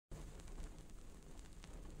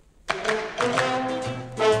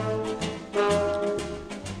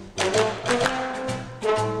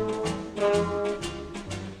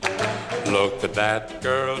that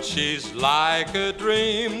girl, she's like a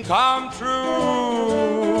dream come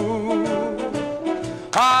true.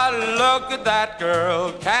 Ah, look at that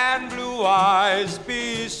girl, can blue eyes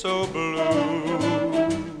be so blue?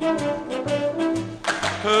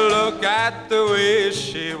 Look at the way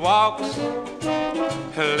she walks,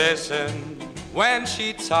 listen when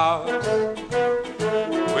she talks.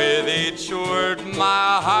 With each word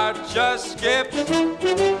my heart just skips.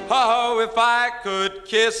 Oh, if I could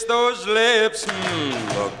kiss those lips.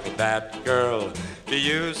 Look at that girl, do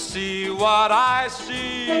you see what I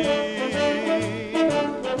see?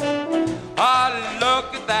 Ah,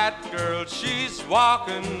 look at that girl, she's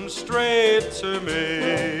walking straight to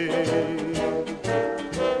me.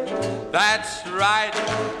 That's right,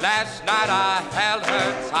 last night I held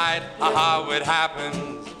her tight. How it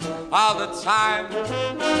happens all the time.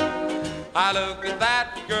 I look at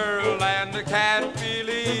that girl and I can't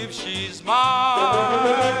believe she's mine.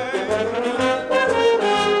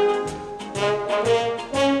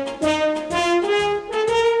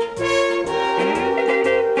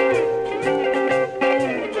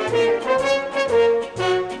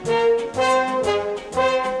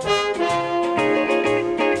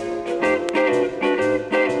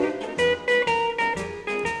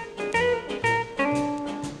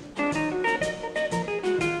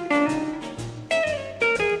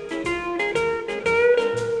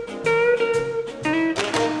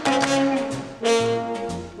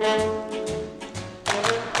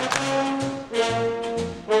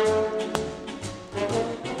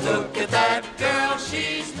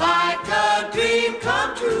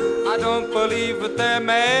 I don't believe that they're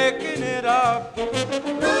making it up.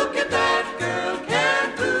 Look at that girl,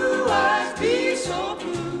 can blue eyes be so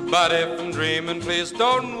blue? But if I'm dreaming, please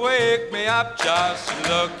don't wake me up. Just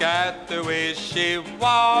look at the way she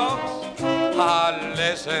walks. Ah,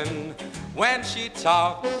 listen when she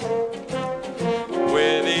talks.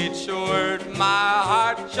 With each word my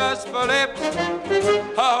heart just flips.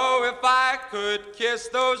 Oh, if I could kiss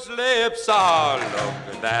those lips. Oh,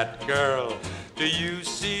 look at that girl, do you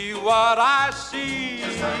see what I see?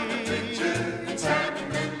 Just like a picture in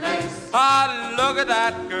satin and lace. Ah, look at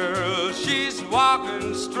that girl, she's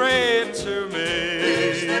walking straight to me.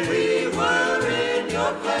 Wish that we were in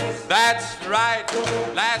your place. That's right,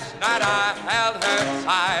 last night I held her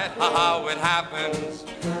tight. How it happens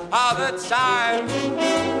all the time.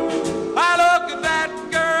 I